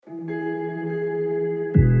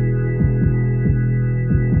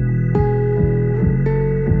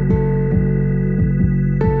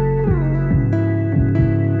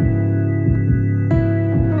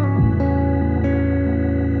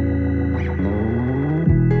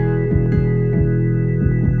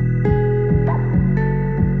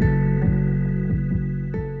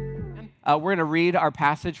we're going to read our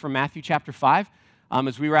passage from Matthew chapter 5.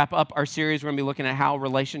 As we wrap up our series, we're going to be looking at how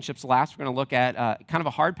relationships last. We're going to look at kind of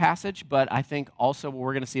a hard passage, but I think also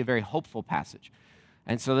we're going to see a very hopeful passage.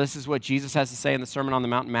 And so this is what Jesus has to say in the Sermon on the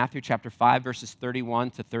Mount in Matthew chapter 5, verses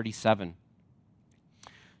 31 to 37.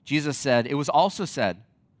 Jesus said, "It was also said,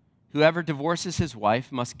 whoever divorces his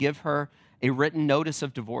wife must give her a written notice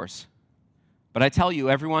of divorce. But I tell you,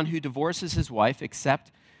 everyone who divorces his wife,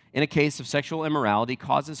 except in a case of sexual immorality,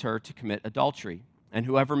 causes her to commit adultery. And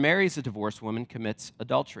whoever marries a divorced woman commits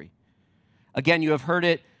adultery. Again, you have heard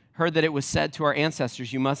that it was said to our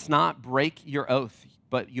ancestors, you must not break your oath,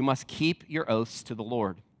 but you must keep your oaths to the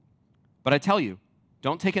Lord. But I tell you,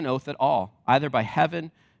 don't take an oath at all, either by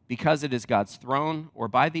heaven, because it is God's throne, or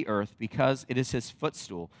by the earth, because it is his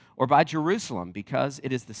footstool, or by Jerusalem, because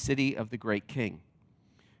it is the city of the great king.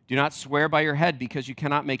 Do not swear by your head, because you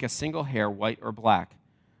cannot make a single hair white or black.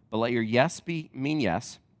 But let your yes mean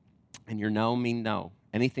yes, and your no mean no.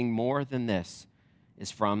 Anything more than this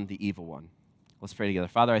is from the evil one." Let's pray together.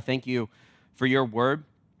 Father, I thank you for your word.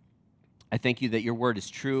 I thank you that your word is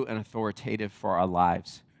true and authoritative for our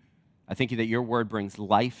lives. I thank you that your word brings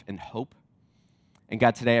life and hope. And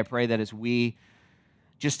God, today I pray that as we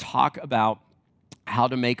just talk about how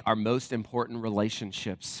to make our most important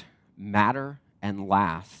relationships matter and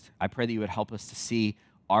last, I pray that you would help us to see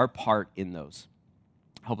our part in those.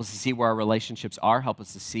 Help us to see where our relationships are. Help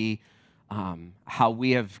us to see how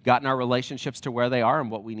we have gotten our relationships to where they are and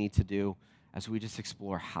what we need to do as we just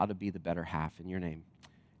explore how to be the better half. In your name,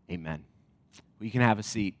 amen. Well, you can have a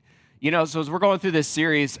seat. You know, so as we're going through this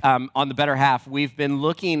series on the better half, we've been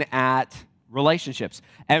looking at relationships.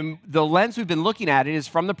 And the lens we've been looking at it is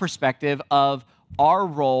from the perspective of our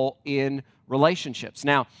role in relationships.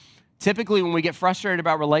 Now, typically when we get frustrated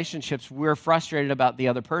about relationships, we're frustrated about the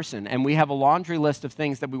other person. And we have a laundry list of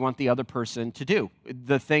things that we want the other person to do.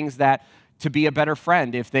 The things that, to be a better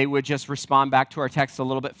friend, if they would just respond back to our text a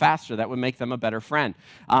little bit faster, that would make them a better friend.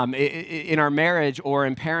 In our marriage or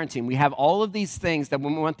in parenting, we have all of these things that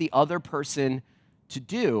we want the other person to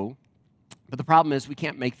do, but the problem is we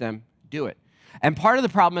can't make them do it. And part of the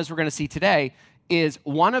problem, as we're going to see today, is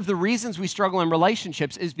one of the reasons we struggle in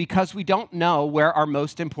relationships is because we don't know where our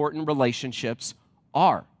most important relationships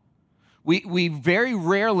are. We very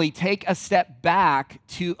rarely take a step back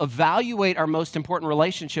to evaluate our most important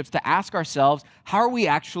relationships, to ask ourselves, how are we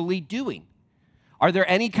actually doing? Are there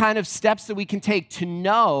any kind of steps that we can take to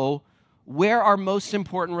know where our most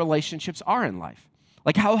important relationships are in life?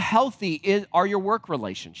 Like, how healthy are your work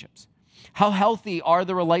relationships? How healthy are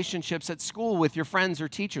the relationships at school with your friends or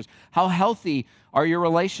teachers? How healthy are your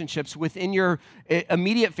relationships within your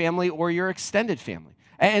immediate family or your extended family?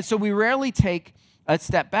 And so we rarely take a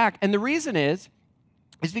step back. And the reason is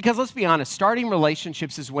because, let's be honest, starting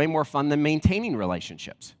relationships is way more fun than maintaining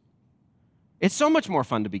relationships. It's so much more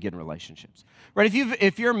fun to begin relationships, right?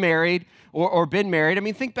 If you're married or been married, I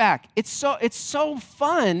mean, think back. It's so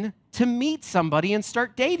fun to meet somebody and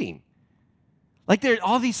start dating. Like,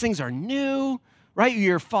 all these things are new, right?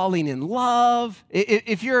 You're falling in love.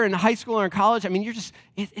 If you're in high school or in college, I mean,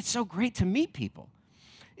 it's so great to meet people.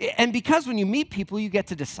 And because when you meet people, you get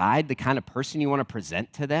to decide the kind of person you want to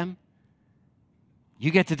present to them. You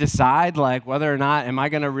get to decide, like, whether or not, am I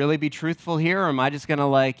going to really be truthful here, or am I just going to,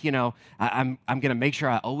 like, I'm going to make sure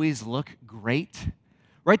I always look great,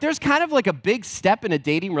 right? There's kind of like a big step in a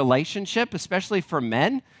dating relationship, especially for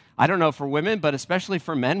men. I don't know for women, but especially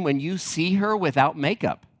for men, when you see her without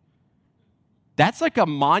makeup. That's like a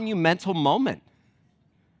monumental moment,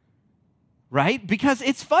 right? Because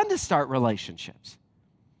it's fun to start relationships.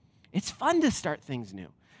 It's fun to start things new.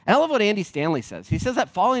 And I love what Andy Stanley says. He says that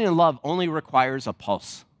falling in love only requires a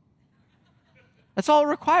pulse. That's all it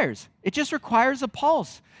requires. It just requires a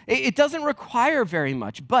pulse. It doesn't require very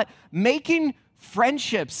much, but making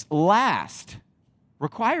friendships last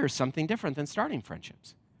requires something different than starting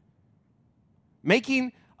friendships.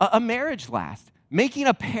 Making a marriage last, making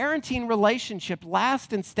a parenting relationship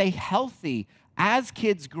last and stay healthy as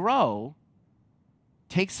kids grow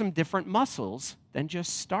takes some different muscles than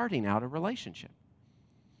just starting out a relationship.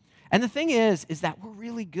 And the thing is that we're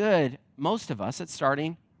really good, most of us, at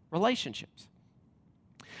starting relationships.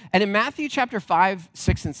 And in Matthew chapter 5,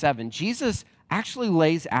 6, and 7, Jesus actually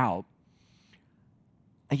lays out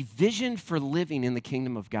a vision for living in the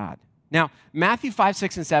kingdom of God. Now, Matthew 5,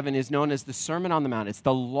 6, and 7 is known as the Sermon on the Mount. It's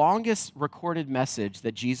the longest recorded message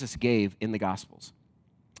that Jesus gave in the Gospels.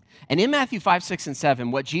 And in Matthew 5, 6, and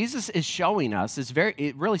 7, what Jesus is showing us is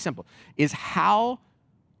really simple, is how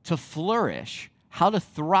to flourish, how to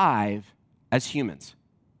thrive as humans.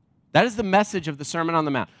 That is the message of the Sermon on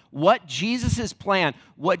the Mount. What Jesus' plan,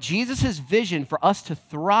 what Jesus' vision for us to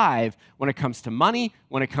thrive when it comes to money,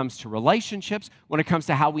 when it comes to relationships, when it comes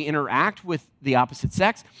to how we interact with the opposite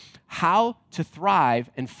sex, how to thrive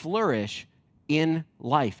and flourish in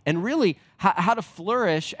life. And really, how to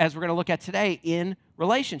flourish, as we're going to look at today, in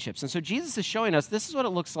relationships. And so Jesus is showing us this is what it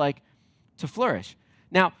looks like to flourish.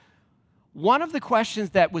 Now, one of the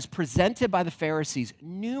questions that was presented by the Pharisees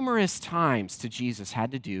numerous times to Jesus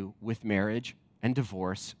had to do with marriage and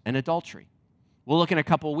divorce and adultery. We'll look in a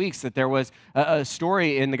couple of weeks that there was a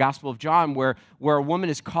story in the Gospel of John where a woman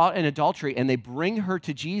is caught in adultery and they bring her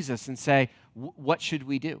to Jesus and say, what should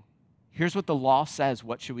we do? Here's what the law says,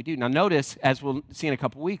 what should we do? Now notice, as we'll see in a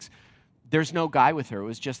couple of weeks, there's no guy with her, it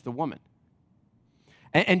was just the woman.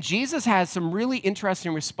 And Jesus has some really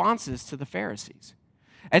interesting responses to the Pharisees.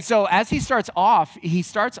 And so as he starts off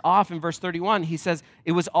in verse 31, he says,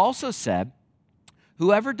 it was also said,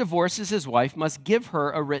 whoever divorces his wife must give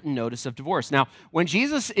her a written notice of divorce. Now, when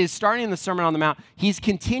Jesus is starting the Sermon on the Mount, he's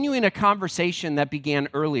continuing a conversation that began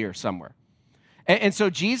earlier somewhere. And so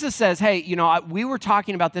Jesus says, hey, we were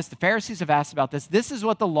talking about this. The Pharisees have asked about this. This is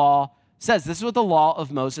what the law says. This is what the law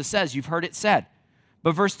of Moses says. You've heard it said.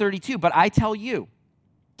 But verse 32, but I tell you,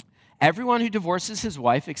 everyone who divorces his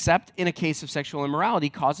wife, except in a case of sexual immorality,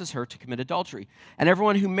 causes her to commit adultery. And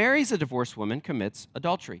everyone who marries a divorced woman commits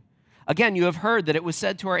adultery. Again, you have heard that it was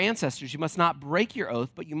said to our ancestors, you must not break your oath,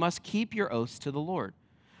 but you must keep your oaths to the Lord.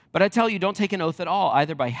 But I tell you, don't take an oath at all,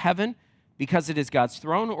 either by heaven, because it is God's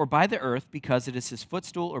throne, or by the earth, because it is his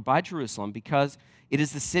footstool, or by Jerusalem, because it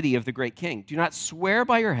is the city of the great king. Do not swear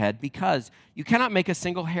by your head, because you cannot make a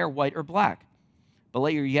single hair white or black. But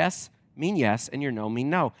let your yes mean yes, and your no mean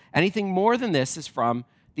no. Anything more than this is from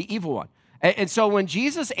the evil one. And so when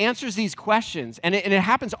Jesus answers these questions, and it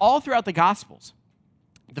happens all throughout the Gospels,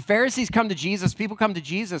 the Pharisees come to Jesus, people come to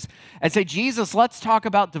Jesus and say, Jesus, let's talk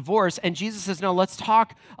about divorce. And Jesus says, no, let's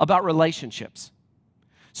talk about relationships.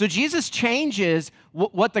 So Jesus changes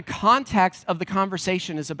what the context of the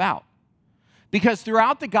conversation is about. Because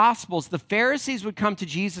throughout the Gospels, the Pharisees would come to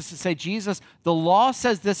Jesus and say, Jesus, the law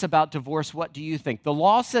says this about divorce. What do you think? The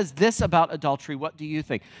law says this about adultery. What do you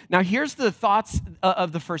think? Now, here's the thoughts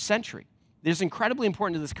of the first century. This is incredibly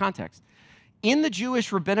important to this context. In the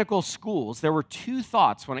Jewish rabbinical schools, there were two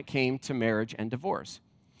thoughts when it came to marriage and divorce.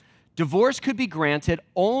 Divorce could be granted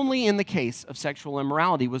only in the case of sexual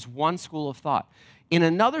immorality, was one school of thought. In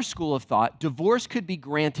another school of thought, divorce could be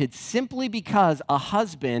granted simply because a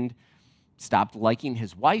husband stopped liking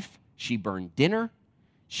his wife, she burned dinner,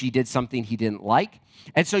 she did something he didn't like.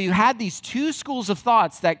 And so you had these two schools of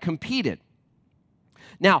thoughts that competed.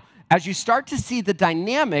 Now, as you start to see the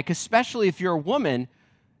dynamic, especially if you're a woman,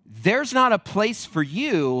 there's not a place for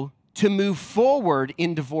you to move forward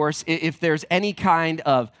in divorce if there's any kind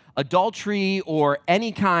of adultery or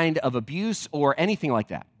any kind of abuse or anything like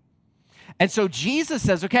that. And so Jesus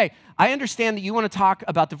says, okay, I understand that you want to talk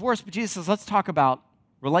about divorce, but Jesus says, let's talk about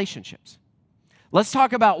relationships. Let's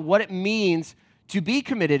talk about what it means to be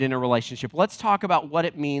committed in a relationship. Let's talk about what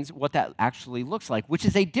it means, what that actually looks like, which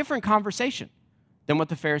is a different conversation than what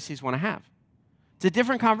the Pharisees want to have. It's a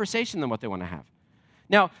different conversation than what they want to have.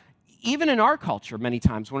 Now, even in our culture, many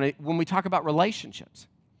times when we talk about relationships,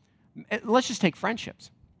 let's just take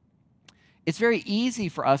friendships. It's very easy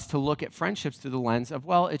for us to look at friendships through the lens of,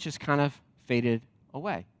 well, it just kind of faded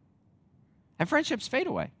away. And friendships fade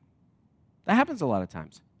away. That happens a lot of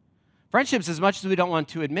times. Friendships, as much as we don't want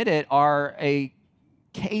to admit it, are a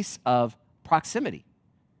case of proximity.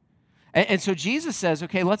 And so Jesus says,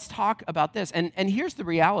 okay, let's talk about this. And here's the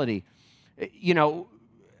reality.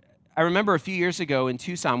 I remember a few years ago in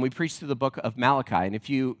Tucson, we preached through the book of Malachi. And if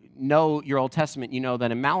you know your Old Testament, you know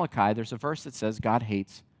that in Malachi, there's a verse that says God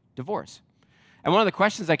hates divorce. And one of the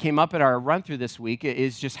questions that came up at our run-through this week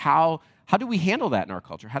is just how do we handle that in our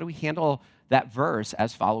culture? How do we handle that verse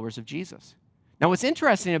as followers of Jesus? Now, what's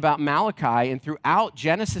interesting about Malachi and throughout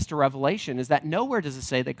Genesis to Revelation is that nowhere does it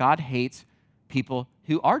say that God hates people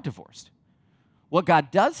who are divorced. What God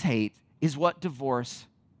does hate is what divorce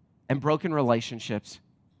and broken relationships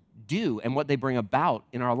do and what they bring about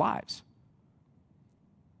in our lives.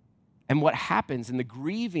 And what happens in the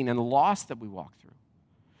grieving and the loss that we walk through.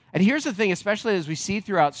 And here's the thing, especially as we see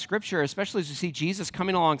throughout Scripture, especially as we see Jesus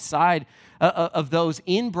coming alongside of those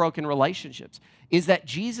in broken relationships, is that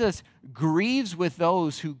Jesus grieves with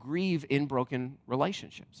those who grieve in broken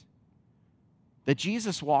relationships. That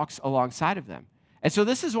Jesus walks alongside of them. And so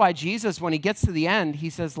this is why Jesus, when he gets to the end, he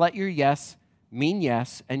says, let your yes mean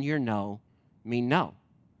yes and your no mean no.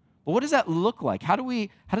 But what does that look like? How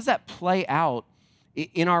does that play out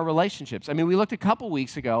in our relationships? I mean, we looked a couple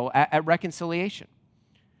weeks ago at reconciliation.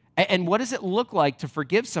 And what does it look like to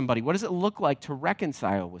forgive somebody? What does it look like to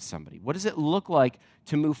reconcile with somebody? What does it look like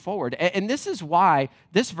to move forward? And this is why,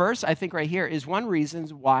 this verse, I think right here, is one reason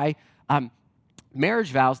why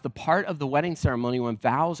marriage vows, the part of the wedding ceremony when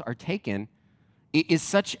vows are taken, is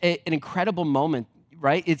such an incredible moment,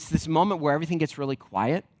 right? It's this moment where everything gets really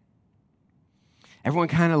quiet. Everyone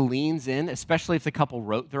kind of leans in, especially if the couple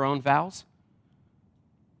wrote their own vows.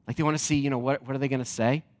 Like they want to see, what are they going to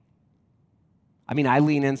say? I mean, I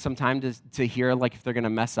lean in sometime to hear like if they're going to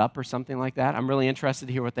mess up or something like that. I'm really interested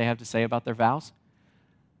to hear what they have to say about their vows.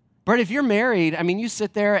 But if you're married, I mean, you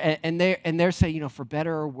sit there and they're saying, for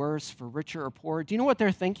better or worse, for richer or poorer. Do you know what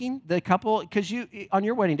they're thinking? The couple, because on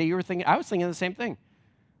your wedding day, you were thinking, I was thinking the same thing.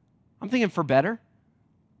 I'm thinking for better,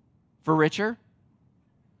 for richer,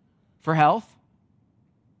 for health.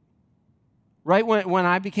 Right when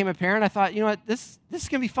I became a parent, I thought, this is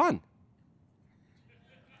going to be fun.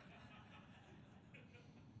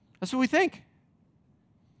 That's what we think.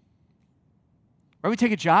 Right? We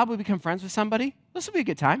take a job, we become friends with somebody. This will be a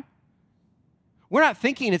good time. We're not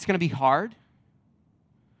thinking it's going to be hard.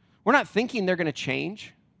 We're not thinking they're going to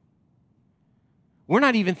change. We're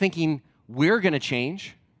not even thinking we're going to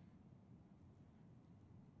change.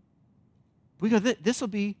 We go, this will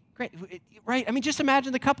be great, right? I mean, just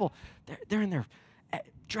imagine the couple. They're in their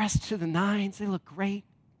dressed to the nines. They look great.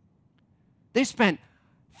 They spent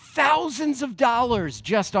thousands of dollars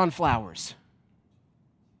just on flowers.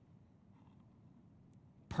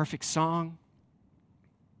 Perfect song.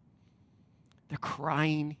 They're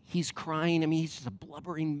crying. He's crying. I mean, he's just a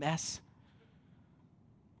blubbering mess.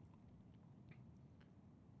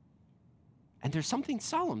 And there's something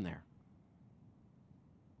solemn there.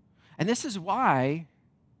 And this is why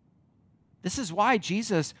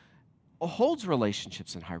Jesus holds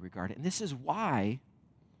relationships in high regard. And this is why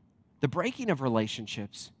the breaking of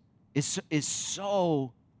relationships is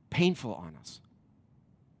so painful on us.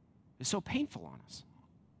 It's so painful on us.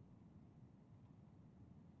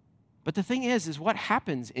 But the thing is what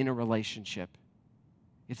happens in a relationship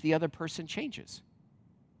if the other person changes?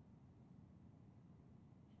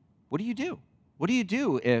 What do you do? What do you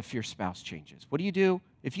do if your spouse changes? What do you do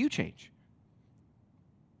if you change?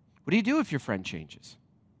 What do you do if your friend changes?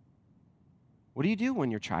 What do you do when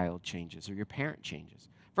your child changes or your parent changes?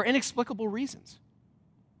 For inexplicable reasons.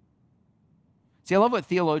 See, I love what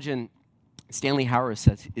theologian Stanley Hauer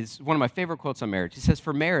says, is one of my favorite quotes on marriage. He says,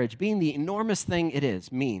 for marriage, being the enormous thing it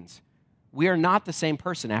is, means we are not the same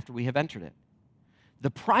person after we have entered it. The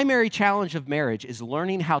primary challenge of marriage is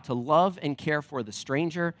learning how to love and care for the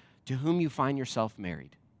stranger to whom you find yourself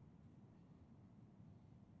married.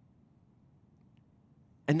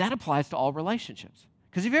 And that applies to all relationships.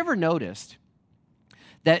 Because have you ever noticed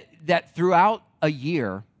that throughout a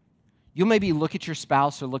year, you'll maybe look at your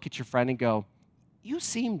spouse or look at your friend and go, you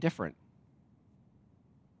seem different.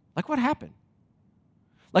 Like what happened?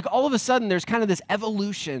 Like all of a sudden, there's kind of this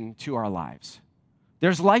evolution to our lives.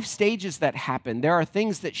 There's life stages that happen. There are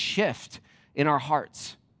things that shift in our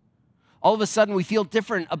hearts. All of a sudden, we feel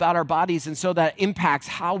different about our bodies, and so that impacts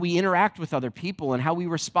how we interact with other people and how we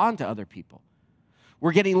respond to other people.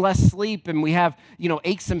 We're getting less sleep, and we have,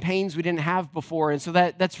 aches and pains we didn't have before, and so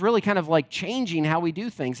that's really kind of like changing how we do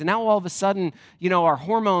things. And now all of a sudden, our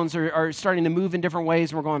hormones are starting to move in different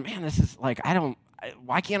ways, and we're going, man, this is like,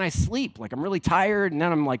 why can't I sleep? Like, I'm really tired, and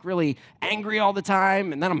then I'm like really angry all the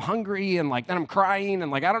time, and then I'm hungry, and like then I'm crying,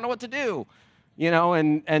 and like I don't know what to do,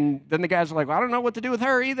 and then the guys are like, well, I don't know what to do with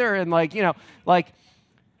her either, and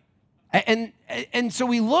and so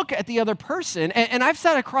we look at the other person, and I've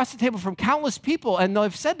sat across the table from countless people, and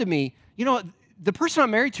they've said to me, the person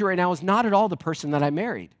I'm married to right now is not at all the person that I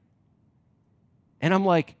married. And I'm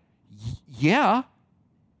like, yeah.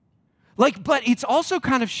 But it's also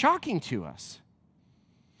kind of shocking to us.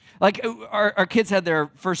 Like, our kids had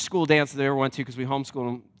their first school dance that they ever went to because we homeschooled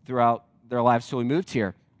them throughout their lives till we moved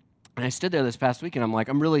here. And I stood there this past week, and I'm like,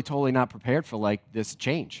 I'm really totally not prepared for, this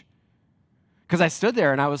change. Because I stood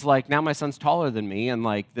there, and I was like, now my son's taller than me, and,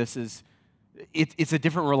 it's a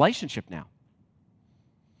different relationship now.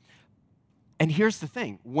 And here's the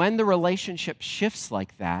thing. When the relationship shifts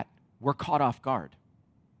like that, we're caught off guard.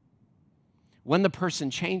 When the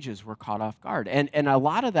person changes, we're caught off guard. And a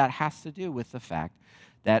lot of that has to do with the fact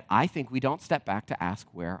that I think we don't step back to ask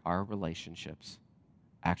where our relationships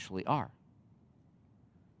actually are.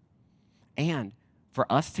 And for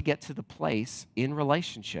us to get to the place in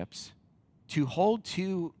relationships to hold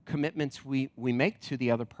to commitments we make to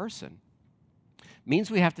the other person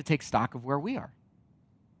means we have to take stock of where we are.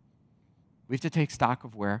 We have to take stock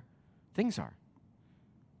of where things are.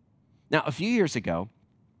 Now, a few years ago,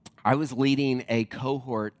 I was leading a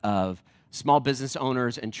cohort of small business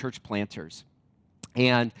owners and church planters.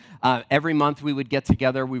 And every month we would get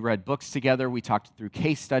together, we read books together, we talked through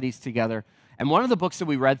case studies together. And one of the books that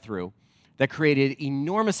we read through that created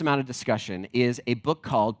enormous amount of discussion is a book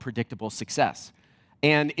called Predictable Success.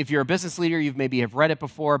 And if you're a business leader, you maybe have read it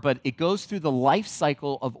before, but it goes through the life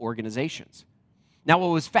cycle of organizations. Now, what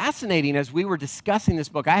was fascinating as we were discussing this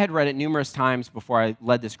book, I had read it numerous times before I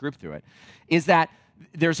led this group through it, is that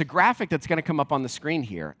there's a graphic that's going to come up on the screen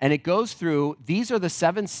here, and it goes through, these are the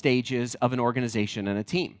 7 stages of an organization and a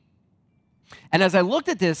team. And as I looked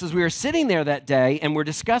at this, as we were sitting there that day and we're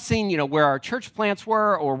discussing, where our church plants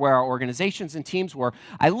were or where our organizations and teams were,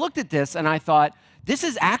 I looked at this and I thought, this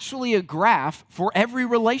is actually a graph for every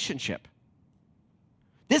relationship.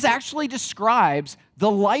 This actually describes the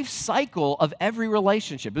life cycle of every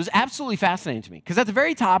relationship. It was absolutely fascinating to me because at the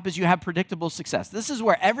very top is you have predictable success. This is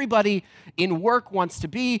where everybody in work wants to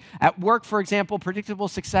be. At work, for example, predictable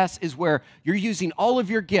success is where you're using all of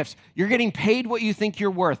your gifts. You're getting paid what you think you're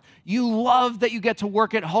worth. You love that you get to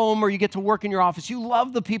work at home or you get to work in your office. You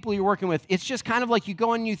love the people you're working with. It's just kind of like you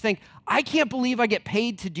go in and you think, I can't believe I get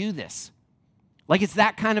paid to do this. Like it's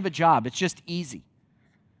that kind of a job. It's just easy.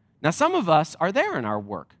 Now, some of us are there in our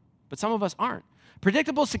work, but some of us aren't.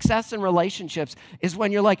 Predictable success in relationships is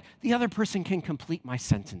when you're like, the other person can complete my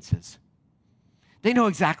sentences. They know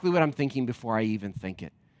exactly what I'm thinking before I even think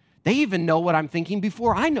it. They even know what I'm thinking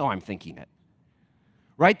before I know I'm thinking it.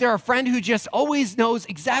 Right? They're a friend who just always knows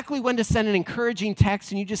exactly when to send an encouraging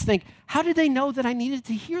text, and you just think, how did they know that I needed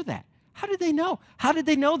to hear that? How did they know? How did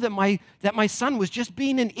they know that my son was just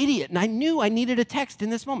being an idiot and I knew I needed a text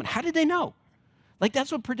in this moment? How did they know? Like,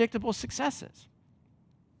 that's what predictable success is.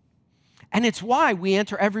 And it's why we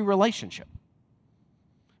enter every relationship.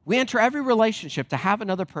 We enter every relationship to have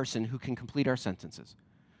another person who can complete our sentences.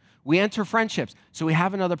 We enter friendships so we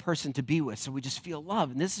have another person to be with, so we just feel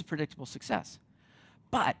love, and this is predictable success.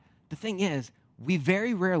 But the thing is, we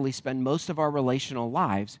very rarely spend most of our relational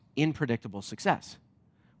lives in predictable success.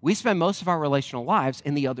 We spend most of our relational lives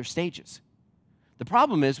in the other stages. The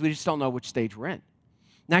problem is we just don't know which stage we're in.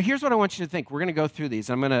 Now, here's what I want you to think. We're going to go through these.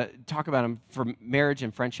 I'm going to talk about them from marriage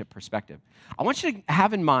and friendship perspective. I want you to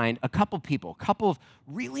have in mind a couple people, a couple of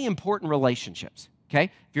really important relationships, okay?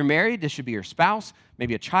 If you're married, this should be your spouse,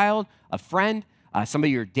 maybe a child, a friend,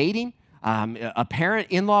 somebody you're dating, a parent,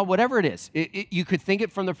 in-law, whatever it is. You could think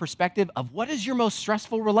it from the perspective of what is your most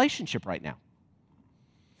stressful relationship right now?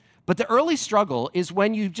 But the early struggle is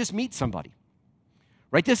when you just meet somebody,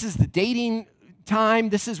 right? This is the dating time.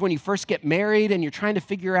 This is when you first get married and you're trying to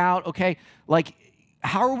figure out, okay, like,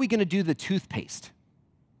 how are we going to do the toothpaste?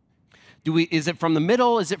 Is it from the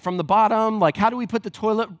middle? Is it from the bottom? Like, how do we put the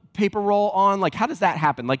toilet paper roll on? Like, how does that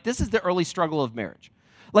happen? Like, this is the early struggle of marriage.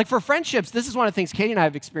 Like, for friendships, this is one of the things Katie and I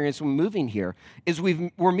have experienced when moving here, is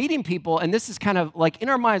we're meeting people, and this is kind of like, in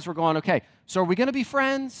our minds, we're going, okay, so are we going to be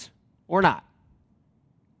friends or not?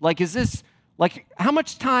 Like, is this, like, how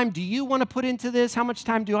much time do you want to put into this? How much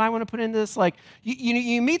time do I want to put into this? Like,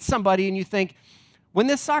 you meet somebody and you think, when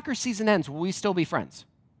this soccer season ends, will we still be friends?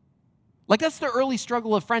 Like, that's the early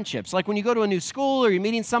struggle of friendships. Like, when you go to a new school or you're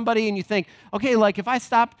meeting somebody and you think, okay, like, if I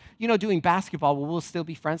stop, doing basketball, will we still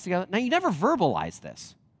be friends together? Now, you never verbalize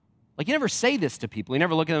this. Like, you never say this to people. You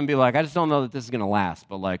never look at them and be like, I just don't know that this is going to last,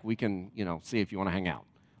 but, like, we can, see if you want to hang out.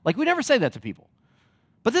 Like, we never say that to people.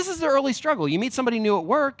 But this is the early struggle. You meet somebody new at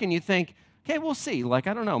work and you think, okay, we'll see. Like,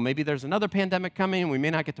 I don't know, maybe there's another pandemic coming and we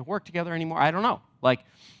may not get to work together anymore. I don't know. Like,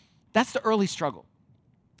 that's the early struggle.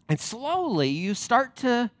 And slowly you start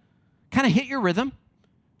to kind of hit your rhythm.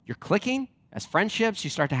 You're clicking as friendships.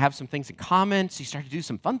 You start to have some things in common. So you start to do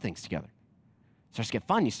some fun things together. It starts to get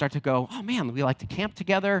fun. You start to go, oh man, we like to camp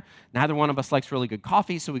together. Neither one of us likes really good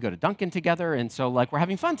coffee, so we go to Dunkin' together. And so, like, we're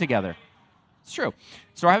having fun together. It's true.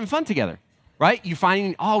 So we're having fun together. Right? You're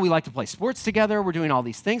finding, we like to play sports together. We're doing all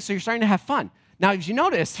these things. So you're starting to have fun. Now, as you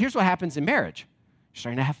notice, here's what happens in marriage. You're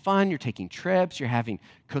starting to have fun. You're taking trips. You're having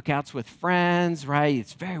cookouts with friends, right?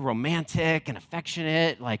 It's very romantic and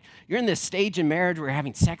affectionate. Like, you're in this stage in marriage where you're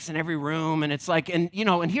having sex in every room. And it's like, and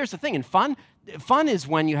here's the thing. And fun is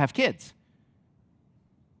when you have kids.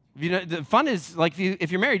 The fun is, like,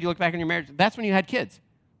 if you're married, you look back on your marriage, that's when you had kids.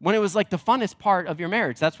 When it was, like, the funnest part of your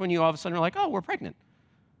marriage, that's when you all of a sudden are like, oh, we're pregnant.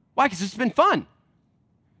 Why? Because it's been fun.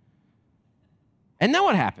 And then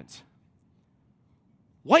what happens?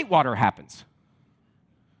 Whitewater happens.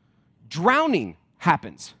 Drowning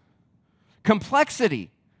happens.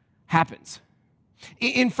 Complexity happens.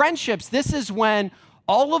 In friendships, this is when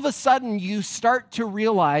all of a sudden you start to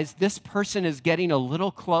realize this person is getting a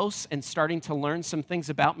little close and starting to learn some things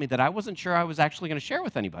about me that I wasn't sure I was actually going to share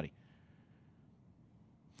with anybody.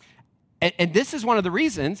 And this is one of the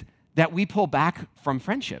reasons that we pull back from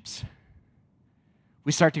friendships.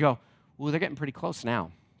 We start to go, ooh, they're getting pretty close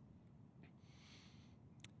now.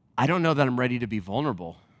 I don't know that I'm ready to be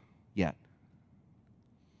vulnerable yet.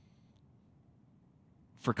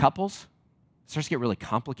 For couples, it starts to get really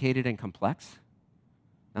complicated and complex.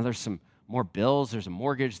 Now there's some more bills, there's a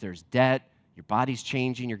mortgage, there's debt, your body's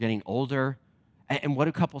changing, you're getting older. And what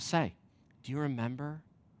do couples say? Do you remember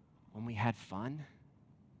when we had fun?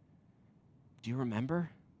 Do you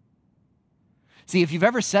remember? See, if you've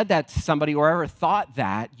ever said that to somebody or ever thought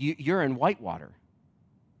that, you're in whitewater.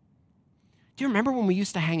 Do you remember when we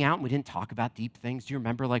used to hang out and we didn't talk about deep things? Do you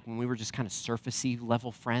remember like when we were just kind of surfacey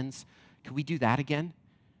level friends? Could we do that again?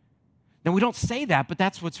 Now, we don't say that, but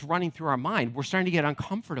that's what's running through our mind. We're starting to get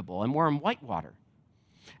uncomfortable, and we're in whitewater.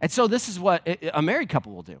 And so this is what a married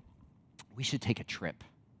couple will do. We should take a trip.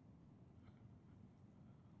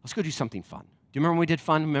 Let's go do something fun. Do you remember when we did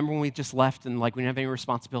fun? Remember when we just left and like we didn't have any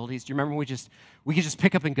responsibilities? Do you remember when we could just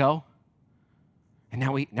pick up and go? And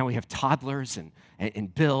now we have toddlers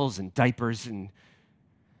and bills and diapers and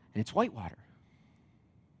it's whitewater.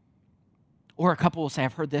 Or a couple will say,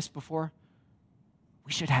 I've heard this before.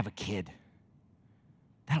 We should have a kid.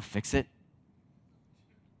 That'll fix it.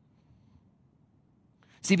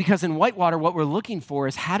 See, because in whitewater, what we're looking for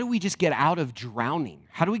is how do we just get out of drowning?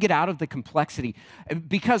 How do we get out of the complexity?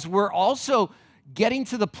 Because we're also getting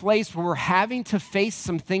to the place where we're having to face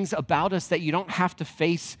some things about us that you don't have to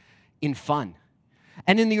face in fun.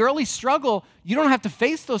 And in the early struggle, you don't have to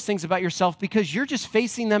face those things about yourself because you're just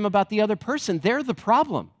facing them about the other person. They're the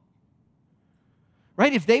problem.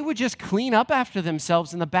 Right? If they would just clean up after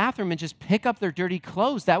themselves in the bathroom and just pick up their dirty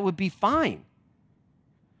clothes, that would be fine.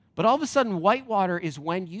 But all of a sudden, whitewater is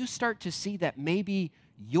when you start to see that maybe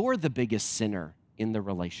you're the biggest sinner in the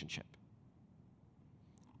relationship.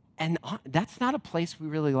 And that's not a place we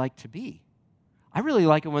really like to be. I really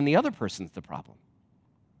like it when the other person's the problem.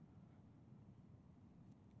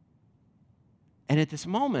 And at this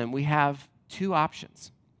moment, we have two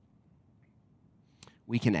options.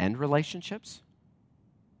 We can end relationships,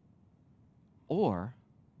 or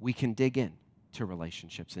we can dig in to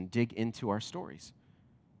relationships and dig into our stories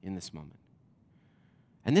in this moment.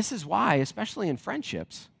 And this is why, especially in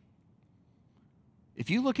friendships, if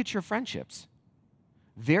you look at your friendships,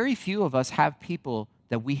 very few of us have people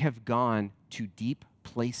that we have gone to deep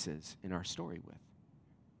places in our story with.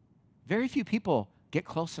 Very few people get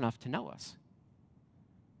close enough to know us.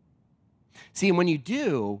 See, and when you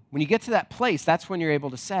do, when you get to that place, that's when you're able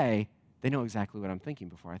to say, they know exactly what I'm thinking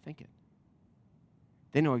before I think it.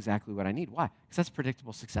 They know exactly what I need. Why? Because that's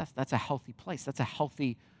predictable success. That's a healthy place. That's a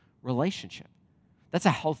healthy relationship. That's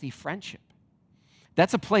a healthy friendship.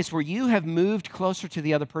 That's a place where you have moved closer to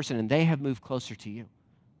the other person and they have moved closer to you.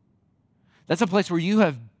 That's a place where you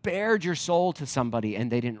have bared your soul to somebody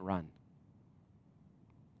and they didn't run.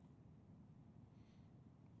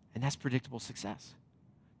 And that's predictable success.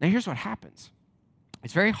 Now, here's what happens.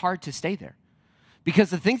 It's very hard to stay there because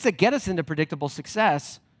the things that get us into predictable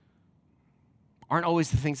success aren't always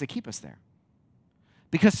the things that keep us there.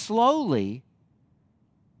 Because slowly,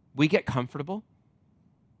 we get comfortable.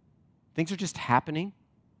 Things are just happening.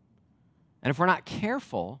 And if we're not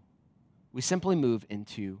careful, we simply move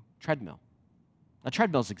into treadmill. A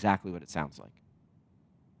treadmill is exactly what it sounds like.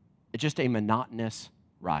 It's just a monotonous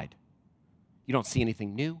ride. You don't see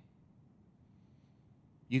anything new.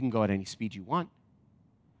 You can go at any speed you want.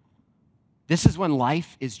 This is when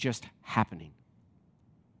life is just happening.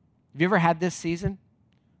 Have you ever had this season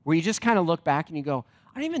where you just kind of look back and you go,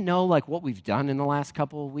 I don't even know like what we've done in the last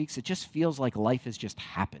couple of weeks. It just feels like life has just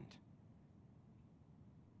happened.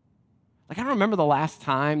 Like I don't remember the last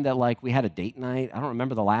time that like we had a date night. I don't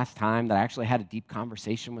remember the last time that I actually had a deep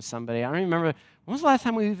conversation with somebody. I don't even remember when was the last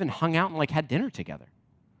time we even hung out and like had dinner together.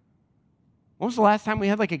 When was the last time we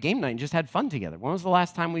had like a game night and just had fun together? When was the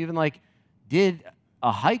last time we even like did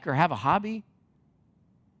a hike or have a hobby?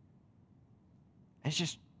 It's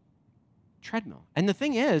just treadmill. And the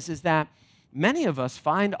thing is that many of us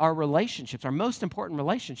find our relationships, our most important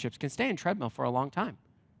relationships, can stay in treadmill for a long time.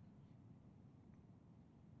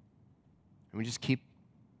 And we just keep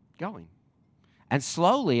going. And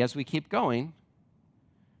slowly, as we keep going,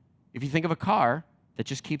 if you think of a car that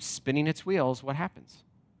just keeps spinning its wheels, what happens?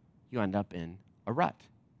 You end up in a rut.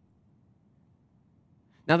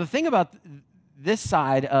 Now, the thing about this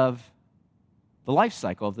side of the life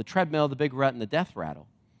cycle, of the treadmill, the big rut, and the death rattle,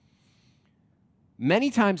 many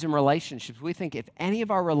times in relationships, we think if any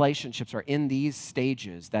of our relationships are in these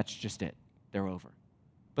stages, that's just it. They're over.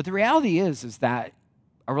 But the reality is that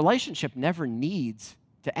a relationship never needs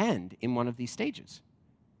to end in one of these stages.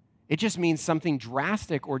 It just means something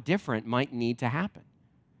drastic or different might need to happen.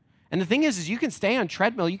 And the thing is you can stay on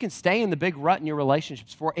treadmill, you can stay in the big rut in your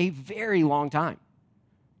relationships for a very long time.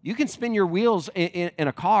 You can spin your wheels in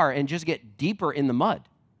a car and just get deeper in the mud.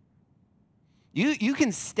 You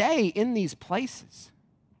can stay in these places.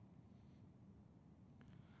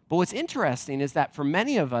 But what's interesting is that for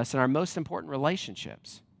many of us in our most important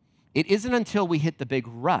relationships, it isn't until we hit the big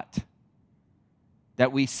rut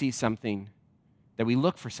that we see something, that we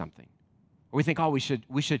look for something. Or we think, oh, we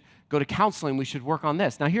should go to counseling, we should work on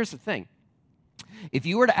this. Now, here's the thing. If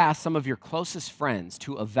you were to ask some of your closest friends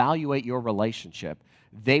to evaluate your relationship,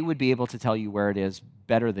 they would be able to tell you where it is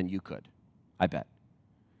better than you could, I bet.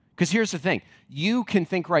 Because here's the thing. You can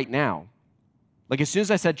think right now, like as soon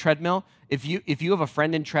as I said treadmill, if you have a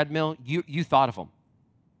friend in treadmill, you thought of them.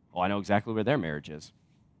 Oh, I know exactly where their marriage is.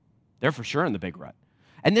 They're for sure in the big rut.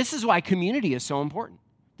 And this is why community is so important.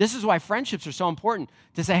 This is why friendships are so important,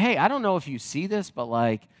 to say, hey, I don't know if you see this, but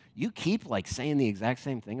like you keep like saying the exact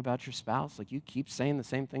same thing about your spouse. Like you keep saying the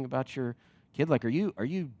same thing about your kid. Like, are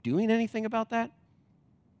you doing anything about that?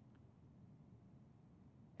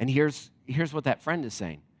 And here's what that friend is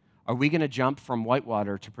saying. Are we going to jump from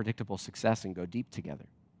whitewater to predictable success and go deep together?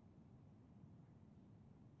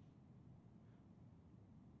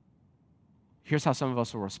 Here's how some of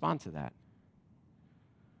us will respond to that.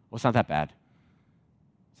 Well, it's not that bad.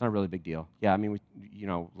 It's not a really big deal. Yeah, I mean,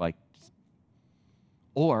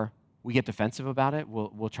 or we get defensive about it.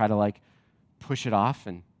 We'll try to like push it off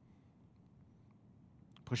and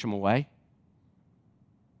push them away.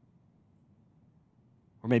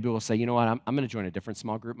 Or maybe we'll say, you know what, I'm going to join a different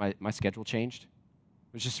small group. My schedule changed.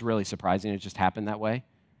 It was just really surprising. It just happened that way.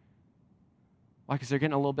 Why? Because they're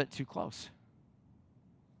getting a little bit too close.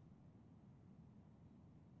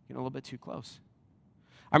 Getting a little bit too close.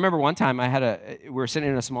 I remember one time we were sitting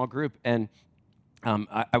in a small group, and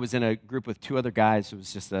I was in a group with two other guys. It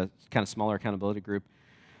was just a kind of smaller accountability group.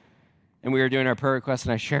 And we were doing our prayer request,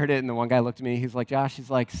 and I shared it, and the one guy looked at me. He's like, Josh,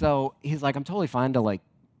 he's like, I'm totally fine to like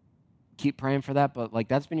keep praying for that, but like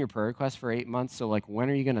that's been your prayer request for 8 months, so like when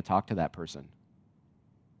are you going to talk to that person?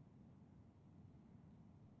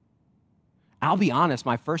 I'll be honest,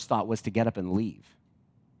 my first thought was to get up and leave.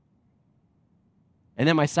 And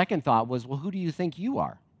then my second thought was, well, who do you think you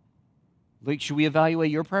are? Like, should we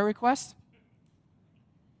evaluate your prayer request?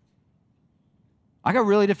 I got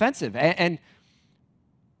really defensive.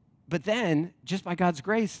 But then, just by God's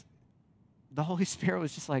grace, the Holy Spirit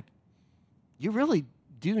was just like, you really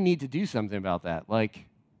do need to do something about that. Like,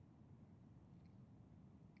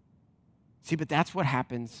 see, but that's what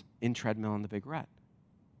happens in treadmill and the big rut.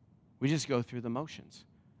 We just go through the motions.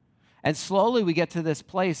 And slowly we get to this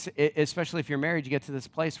place, especially if you're married, you get to this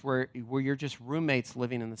place where you're just roommates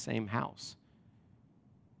living in the same house.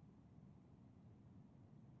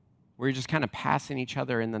 Where you're just kind of passing each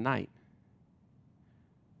other in the night.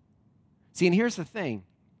 See, and here's the thing.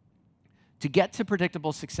 To get to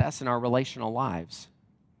predictable success in our relational lives,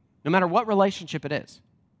 no matter what relationship it is,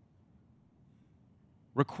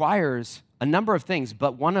 requires a number of things,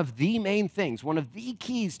 but one of the main things, one of the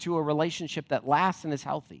keys to a relationship that lasts and is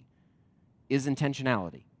healthy is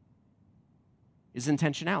intentionality.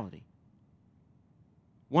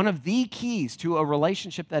 One of the keys to a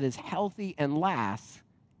relationship that is healthy and lasts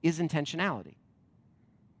is intentionality.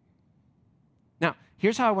 Now,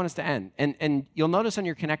 here's how I want us to end. And you'll notice on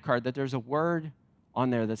your Connect card that there's a word on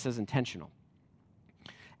there that says intentional.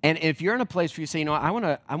 And if you're in a place where you say, you know, I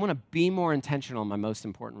want to be more intentional in my most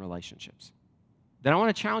important relationships, then I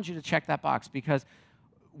want to challenge you to check that box, because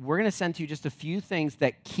we're going to send to you just a few things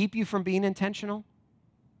that keep you from being intentional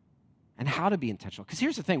and how to be intentional. Because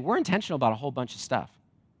here's the thing, we're intentional about a whole bunch of stuff.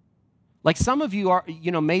 Like some of you are,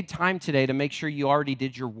 made time today to make sure you already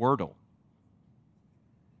did your Wordle.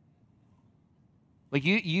 Like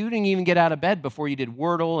you didn't even get out of bed before you did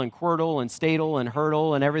Wordle and Quirtle and Statel and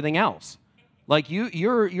Hurdle and everything else. Like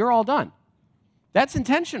you're all done. That's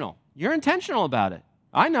intentional. You're intentional about it.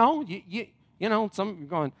 I know. Some you're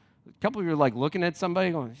going. A couple of you are like looking at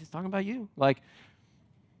somebody going, "She's talking about you." Like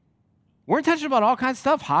we're intentional about all kinds of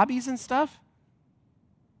stuff, hobbies and stuff.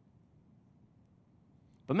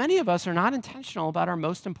 But many of us are not intentional about our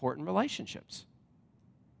most important relationships.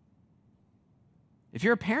 If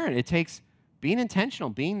you're a parent, it takes being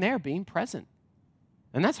intentional, being there, being present,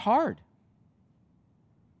 and that's hard.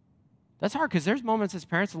 That's hard because there's moments as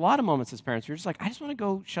parents, a lot of moments as parents, you're just like, I just want to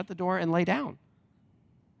go shut the door and lay down.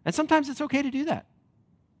 And sometimes it's okay to do that.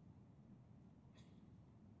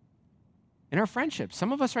 In our friendships,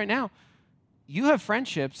 some of us right now, you have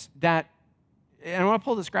friendships that, and I want to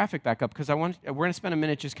pull this graphic back up because we're going to spend a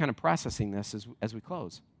minute just kind of processing this as we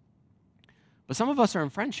close. But some of us are in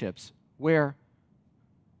friendships where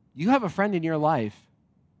you have a friend in your life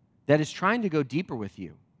that is trying to go deeper with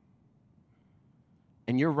you,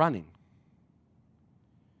 and you're running.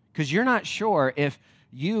 Because you're not sure if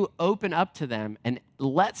you open up to them and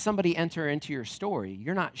let somebody enter into your story,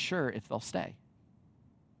 you're not sure if they'll stay.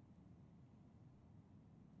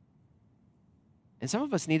 And some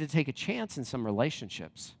of us need to take a chance in some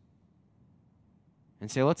relationships and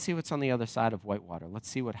say, let's see what's on the other side of whitewater. Let's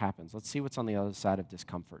see what happens. Let's see what's on the other side of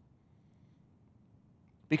discomfort.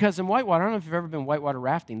 Because in whitewater, I don't know if you've ever been whitewater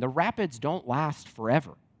rafting, the rapids don't last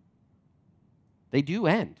forever. They do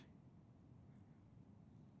end.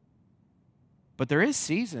 But there is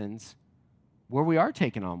seasons where we are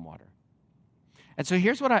taking on water. And so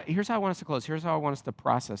here's how I want us to close. Here's how I want us to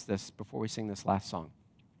process this before we sing this last song.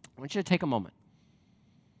 I want you to take a moment.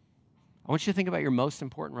 I want you to think about your most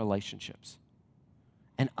important relationships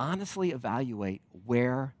and honestly evaluate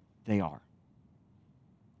where they are.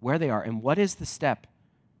 Where they are, and what is the step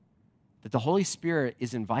that the Holy Spirit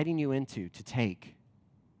is inviting you into to take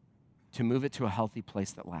to move it to a healthy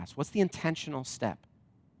place that lasts? What's the intentional step?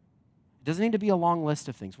 It doesn't need to be a long list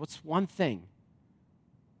of things. What's one thing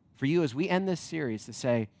for you as we end this series to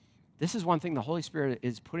say, this is one thing the Holy Spirit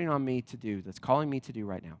is putting on me to do, that's calling me to do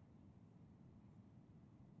right now?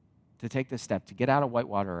 To take this step, to get out of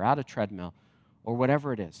whitewater or out of treadmill or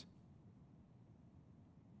whatever it is.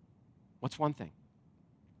 What's one thing?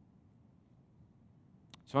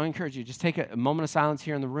 So I encourage you, just take a moment of silence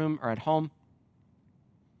here in the room or at home.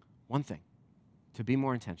 One thing, to be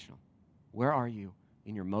more intentional. Where are you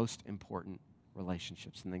in your most important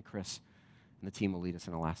relationships? And then Chris and the team will lead us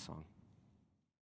in a last song.